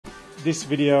This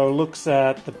video looks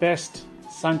at the best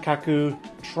sankaku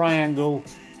triangle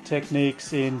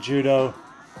techniques in judo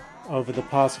over the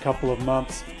past couple of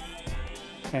months.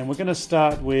 And we're going to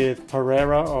start with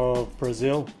Pereira of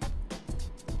Brazil.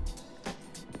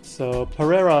 So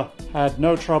Pereira had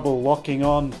no trouble locking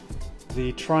on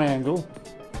the triangle,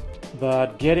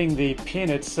 but getting the pin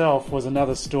itself was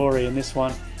another story in this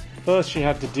one. First she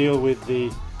had to deal with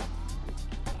the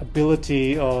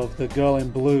ability of the girl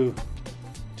in blue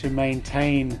to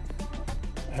maintain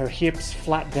her hips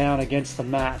flat down against the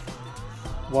mat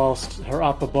whilst her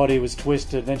upper body was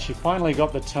twisted. Then she finally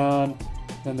got the turn,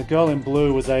 and the girl in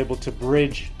blue was able to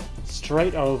bridge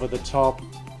straight over the top,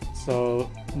 so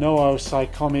no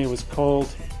ude-garami was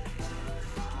called.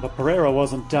 But Pereira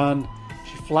wasn't done.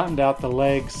 She flattened out the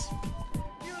legs.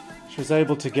 She was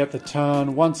able to get the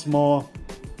turn once more,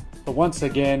 but once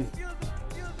again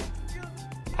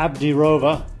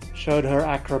Abridova showed her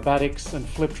acrobatics and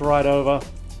flipped right over,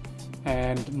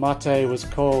 and mate was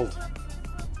called.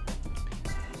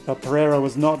 But Pereira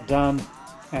was not done,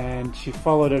 and she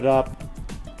followed it up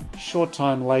a short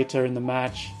time later in the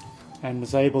match and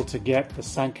was able to get the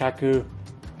sankaku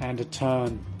and a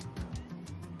turn.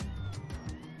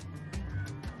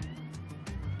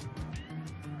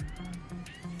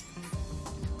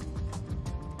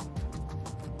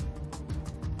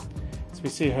 So we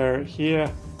see her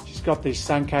here. She's got the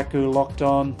sankaku locked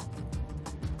on.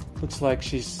 Looks like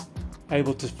she's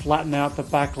able to flatten out the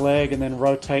back leg and then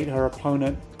rotate her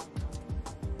opponent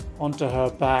onto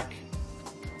her back.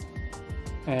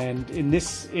 And in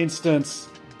this instance,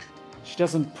 she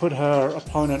doesn't put her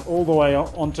opponent all the way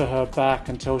onto her back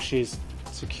until she's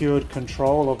secured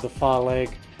control of the far leg,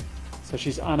 so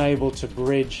she's unable to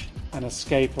bridge and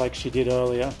escape like she did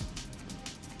earlier.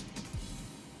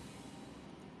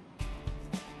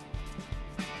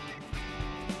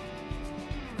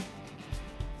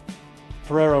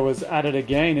 Pereira was at it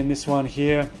again in this one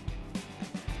here,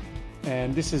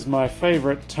 and this is my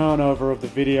favorite turnover of the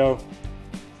video.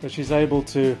 So she's able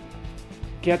to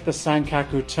get the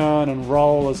sankaku turn and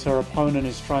roll as her opponent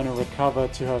is trying to recover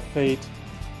to her feet,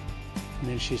 and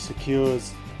then she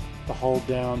secures the hold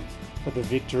down for the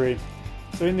victory.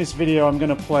 So in this video I'm going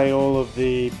to play all of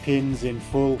the pins in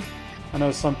full. I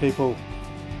know some people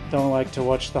don't like to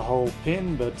watch the whole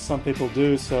pin, but some people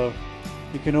do, so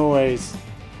you can always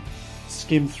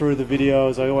skim through the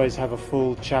videos. I always have a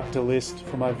full chapter list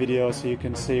for my videos so you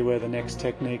can see where the next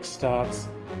technique starts.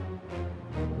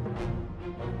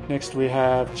 Next we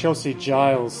have Chelsie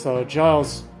Giles. So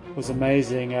Giles was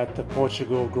amazing at the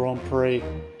Portugal Grand Prix.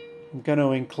 I'm going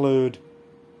to include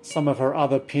some of her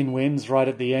other pin wins right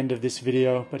at the end of this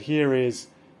video, but here is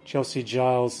Chelsie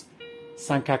Giles'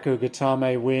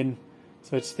 SANKAKU-gatame win.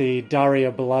 So it's the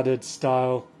Daria blooded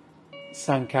style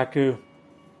sankaku.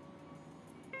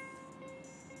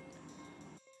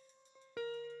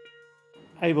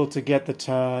 Able to get the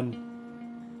turn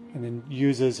and then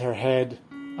uses her head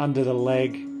under the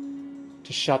leg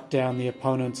to shut down the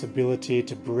opponent's ability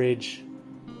to bridge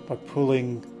by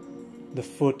pulling the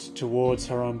foot towards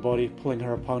her own body, pulling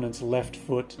her opponent's left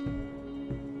foot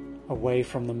away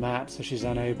from the mat so she's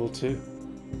unable to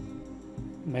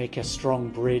make a strong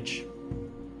bridge.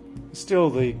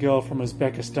 Still, the girl from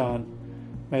Uzbekistan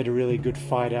made a really good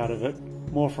fight out of it.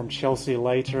 More from Chelsie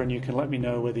later, and you can let me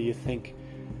know whether you think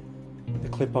the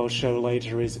clip I'll show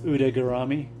later is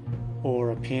ude-garami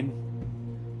or a pin.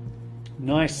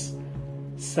 Nice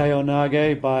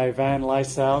Sayonage by Van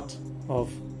Lieshout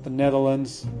of the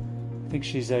Netherlands. I think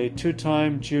she's a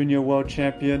two-time junior world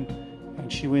champion,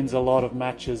 and she wins a lot of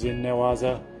matches in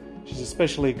Newaza. She's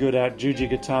especially good at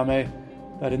ude-garami,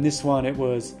 but in this one it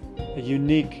was a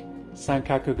unique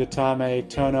sankaku-gatame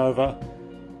turnover.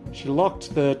 She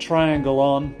locked the triangle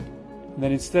on, and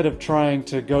then instead of trying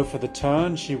to go for the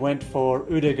turn, she went for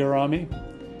ude-garami,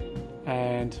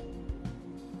 and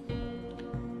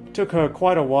it took her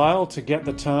quite a while to get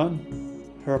the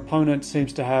turn. Her opponent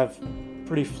seems to have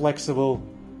pretty flexible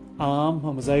arm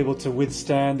and was able to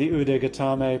withstand the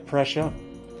ude-garami pressure,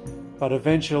 but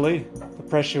eventually the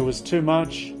pressure was too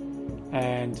much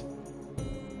and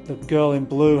the girl in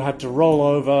blue had to roll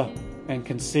over and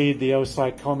concede the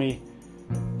ude-garami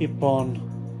ippon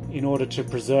in order to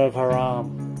preserve her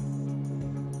arm.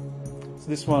 So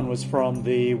this one was from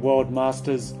the World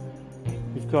Masters.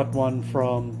 We've got one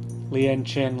from Lien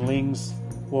Chen-Ling's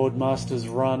World Masters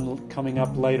run coming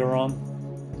up later on.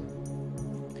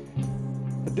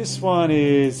 But this one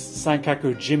is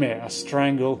sankaku-jime, a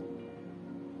strangle,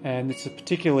 and it's a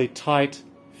particularly tight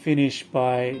finish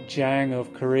by Jang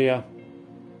of Korea.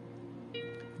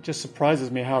 It just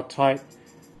surprises me how tight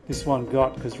this one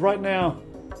got, because right now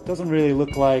it doesn't really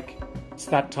look like It's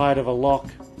that tight of a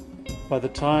lock. By the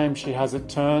time she has it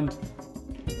turned,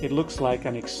 it looks like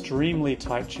an extremely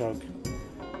tight choke.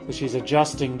 So she's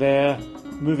adjusting there,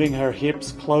 moving her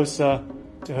hips closer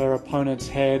to her opponent's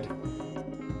head.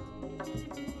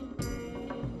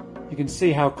 You can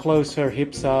see how close her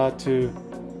hips are to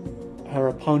her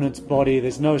opponent's body.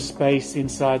 There's no space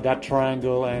inside that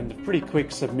triangle, and pretty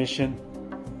quick submission.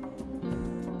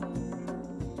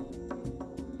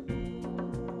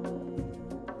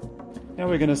 Now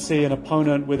we're going to see an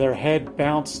opponent with her head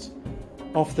bounced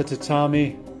off the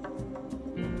tatami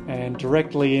and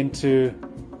directly into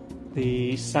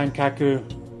the sankaku.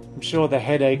 I'm sure the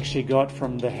headache she got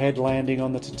from the head landing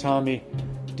on the tatami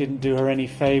didn't do her any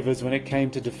favors when it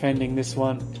came to defending this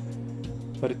one.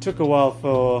 But it took a while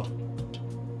for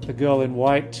the girl in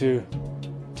white to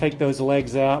take those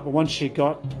legs out. But once she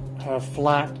got her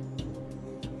flat,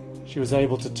 she was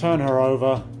able to turn her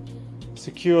over,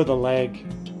 secure the leg,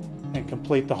 and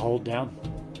complete the hold down.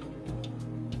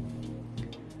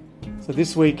 So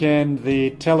this weekend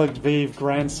the Tel Aviv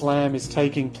Grand Slam is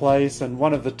taking place, and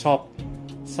one of the top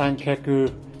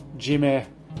sankaku-jime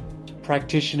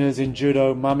practitioners in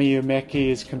judo, Mami Umeki,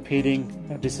 is competing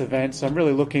at this event. So I'm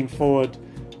really looking forward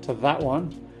to that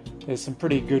one. There's some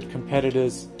pretty good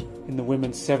competitors in the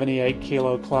women's 78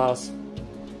 kilo class.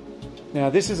 Now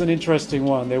this is an interesting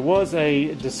one. There was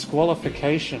a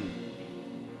disqualification.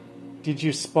 Did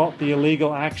you spot the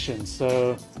illegal action?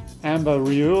 So Amber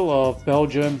Ryheul of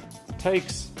Belgium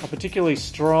takes a particularly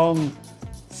strong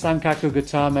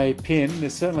SANKAKU-gatame pin.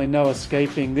 There's certainly no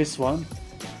escaping this one.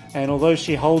 And although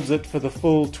she holds it for the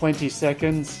full 20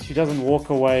 seconds, she doesn't walk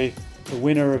away the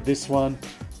winner of this one.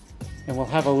 And we'll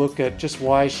have a look at just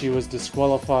why she was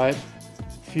disqualified.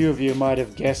 A few of you might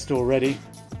have guessed already.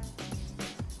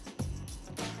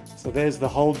 So there's the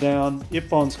hold down.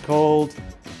 Ippon's called,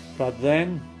 but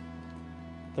then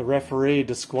the referee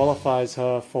disqualifies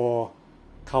her for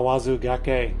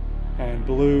kawazu-gake, and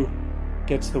blue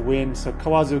gets the win. So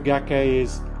kawazu-gake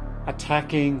is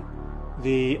attacking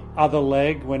the other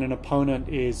leg when an opponent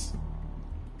is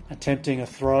attempting a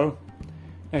throw.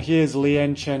 Now here's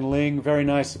Lien Chen-Ling, very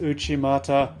nice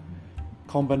uchimata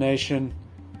combination.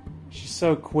 She's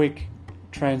so quick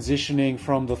transitioning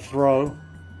from the throw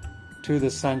to the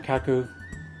sankaku.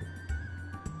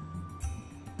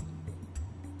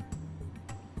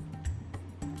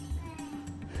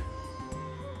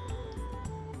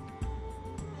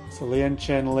 So Lien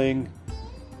Chen-Ling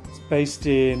is based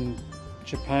in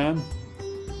Japan.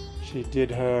 She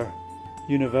did her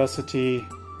university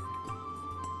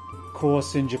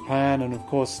course in Japan and of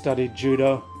course studied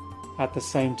judo at the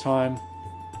same time.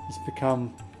 Has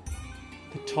become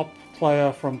the top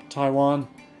player from Taiwan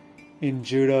in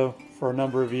judo for a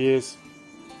number of years.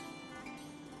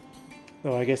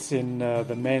 Though I guess in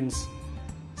the men's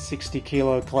 60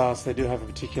 kilo class they do have a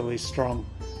particularly strong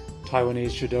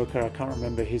Taiwanese judoka. I can't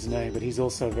remember his name, but he's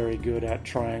also very good at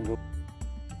triangle.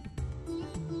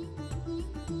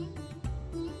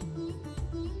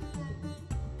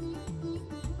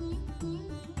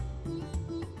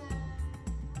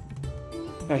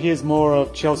 Now here's more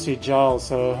of Chelsie Giles.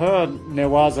 So her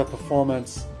newaza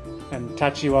performance and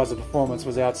tachiwaza performance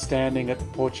was outstanding at the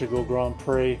Portugal Grand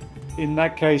Prix. In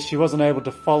that case, she wasn't able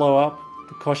to follow up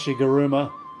the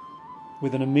koshi-garuma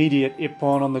with an immediate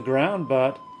ippon on the ground,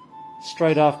 but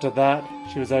straight after that,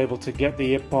 she was able to get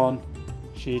the ippon.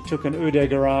 She took an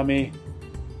ude-garami,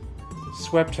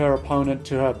 swept her opponent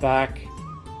to her back.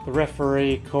 The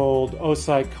referee called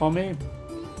osai komi,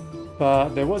 but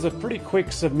there was a pretty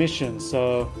quick submission,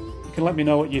 so you can let me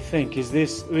know what you think. Is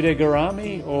this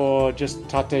ude-garami or just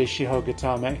tate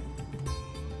shiho-gatame?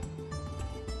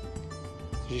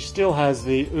 She still has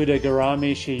the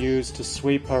ude-garami she used to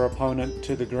sweep her opponent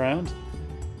to the ground,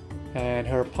 and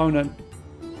her opponent,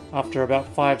 after about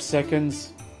 5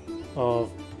 seconds of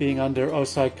being under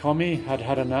osai komi, had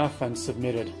had enough and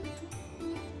submitted.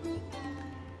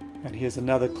 And here's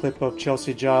another clip of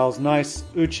Chelsie Giles. Nice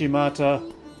uchimata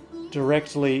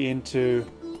directly into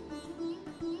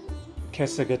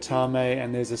kesa-gatame,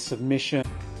 and there's a submission.